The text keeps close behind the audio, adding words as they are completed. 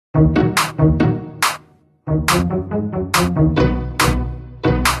To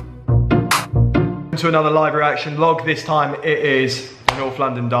another live reaction vlog. This time it is the North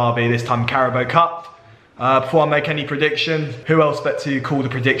London derby, this time Carabao Cup. Before I make any prediction, who else bet to call the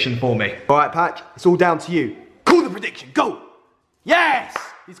prediction for me? Alright Patch, it's all down to you. Call the prediction, go! Yes!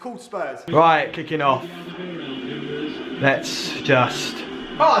 He's called Spurs. Right, kicking off. Let's just...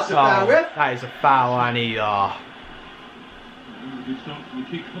 Oh, that's a foul, Ref. That is a foul, Annie.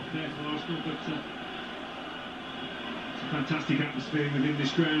 Fantastic atmosphere within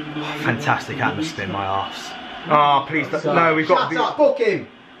this ground. Fantastic atmosphere, my arse. Oh, please don't. No, we've got. Shut up, book him.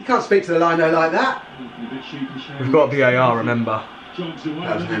 You can't speak to the lino like that. We've got VAR, remember. That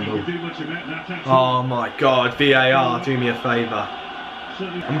was handball. Oh my God, VAR, do me a favour.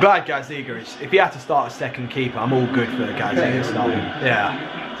 I'm glad Gazzaniga is. If he had to start a second keeper, I'm all good for Gazzaniga starting.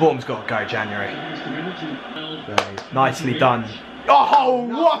 Yeah, Form's got to go January. Nicely done. Oh,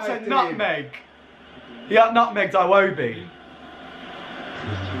 what a nutmeg! He got nutmegged Iwobi.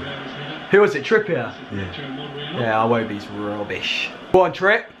 Who was it? Trippier? Yeah. Yeah, Iwobi's rubbish. Go on,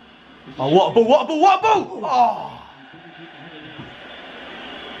 Trip. Oh, what a ball, what a ball, what a ball!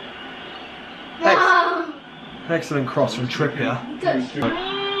 Oh! Excellent cross from Trippier. Good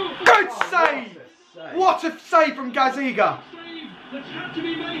save! What a save from Gazzaniga!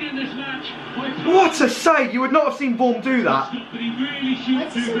 What a save! You would not have seen Vorm do that.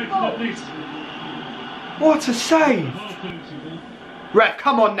 What a save! Ref,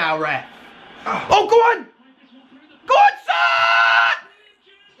 come on now, ref. Oh, go on! Go on, son!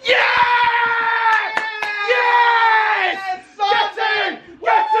 Yes! Yes! Get in!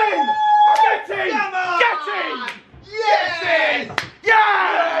 Get in! Get in! Get in! Yes!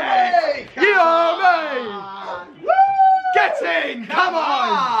 Yes! Yeah, get in! Come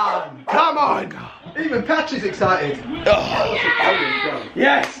on! Come on! Even Patch is excited. Oh.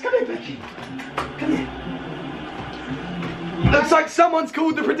 Yes! Come here, Patchy. Come here. Looks like someone's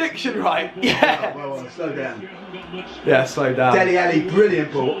called the prediction right. Yeah. Well, slow down. Yeah, slow down. Dele Alli,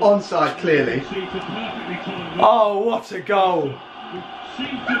 brilliant ball. Onside, clearly. Oh, what a goal.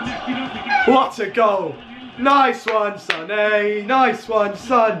 What a goal. Nice one, son. Hey, nice one,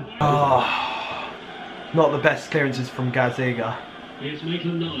 son. Oh, not the best clearances from Gazzaniga.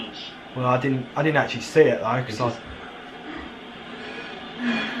 Well, I didn't actually see it though, because I.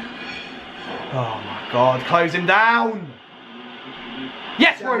 Oh my God! Close him down.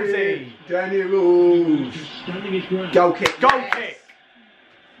 Yes, Rosie. Danny Rules. Goal kick. Goal kick.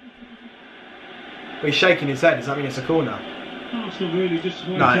 Well, he's shaking his head. Does that mean it's a corner? No, it's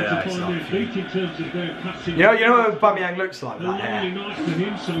not. You know what Aubameyang looks like with that hair?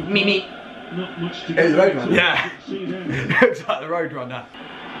 Mimi. It's the Roadrunner. Yeah. Looks like the Roadrunner.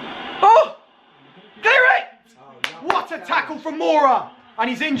 Oh! Clear it! What a tackle from Mora! And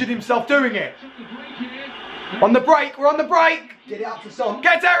he's injured himself doing it. On the break, we're on the break. Get it up to Son.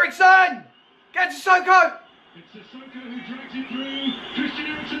 Get to Ericsson! Get to Sissoko!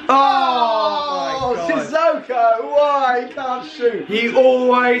 Oh, my God. Sissoko! Why? He can't shoot. He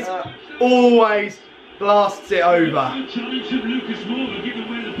always blasts it over.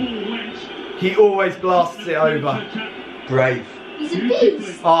 He always blasts it over. Brave. He's a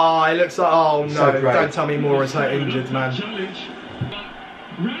beast. Oh, it looks like. Oh no! So brave. Don't tell me Mora's so injured, man.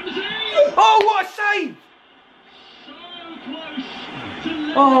 Oh, what a save!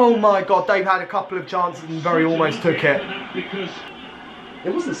 Oh my God! They've had a couple of chances and very almost took it.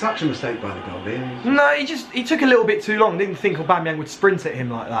 It wasn't such a mistake by the goalie. No, he took a little bit too long. Didn't think Aubameyang would sprint at him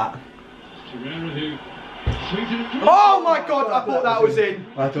like that. Oh my God! I thought that was in.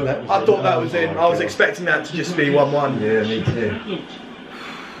 I thought that was I thought that was in. I was expecting that to just be 1-1. Yeah, me too.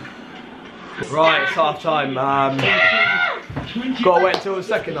 Right, it's half time. Got to wait until the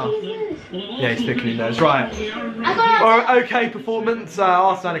second half. Yeah, he's picking his nose. Right. Okay performance.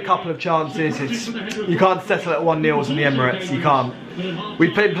 Arsenal had a couple of chances. You can't settle at 1-0 in the Emirates. You can't.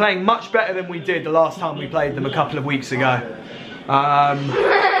 We've been playing much better than we did the last time we played them a couple of weeks ago.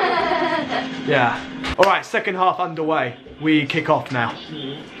 Yeah. All right, second half underway. We kick off now.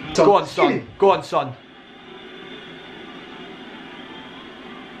 Go on, son. Go on, son.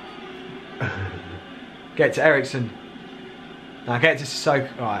 Get to Ericsson. Now get to Sissoko.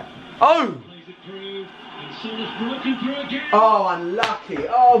 Alright. Oh! Oh, unlucky.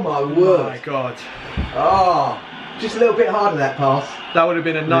 Oh my word. Oh my God. Oh, just a little bit harder that pass. That would have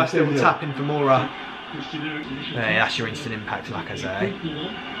been a nice little tap in for Mora. Hey, that's your instant impact, Lacazette.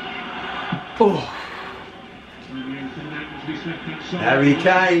 Oh. Harry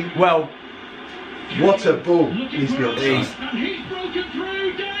Kane. Well, what a ball. He's got these.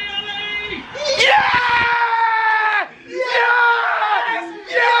 Yeah! Yes!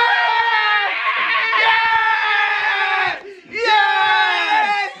 Yes!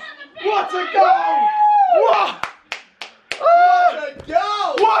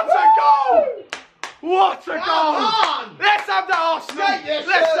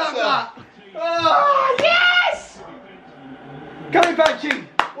 Oh, yes! Coming back, G.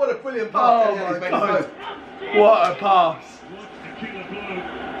 What a brilliant pass. Oh, Dele my Alli's made God. the most. What a pass.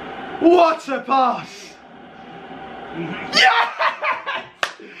 What a pass. Yes!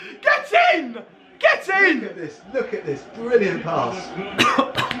 Get in! Get in! Look at this. Brilliant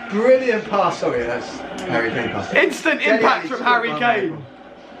pass. Brilliant pass. Sorry, that's Harry Kane pass. Instant Dele impact Alli from took Harry one Kane. over.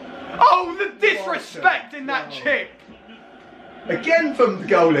 Oh, the disrespect in that chip. Again from the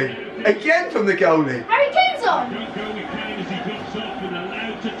goalie. Again from the goalie. Harry Kane's on.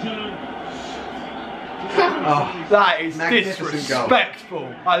 Oh, That is magnificent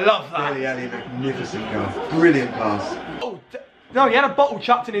disrespectful. I love that. Dele Alli, magnificent goal. Brilliant pass. Oh, no, he had a bottle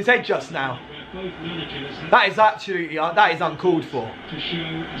chucked in his head just now. That is absolutely, that is uncalled for.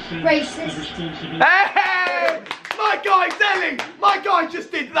 Racist. Hey! My guy Dele! My guy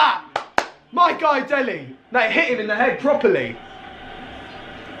just did that! My guy Dele! No, it hit him in the head properly.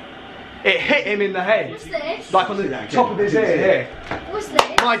 It hit him in the head. What's this? Like on the top of his ear here. What's this?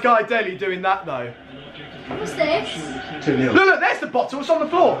 My guy Dele doing that though. What's this? 2-0. Look, there's the bottle, it's on the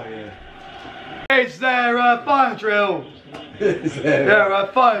floor. Oh, yeah. Is there a fire drill? Is there? There a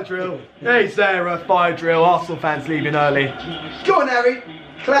fire drill? Is there a fire drill? Arsenal fans leaving early. Go on, Harry.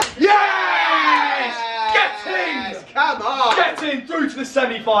 Clap. Yes! Get Yes, in! come on. Get in through to the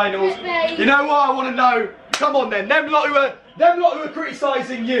semi-finals. Yes, You know what I want to know? Come on then. Them lot who are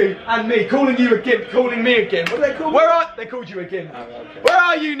criticising you and me, calling you a gimp, calling me a gimp. What do they call me? Where are they called you a gimp? Oh, okay. Where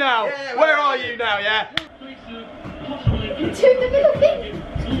are you now? Yeah, where are you now? Yeah. To the middle finger.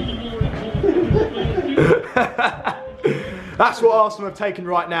 That's what Arsenal have taken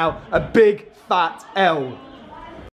right now. A big fat L.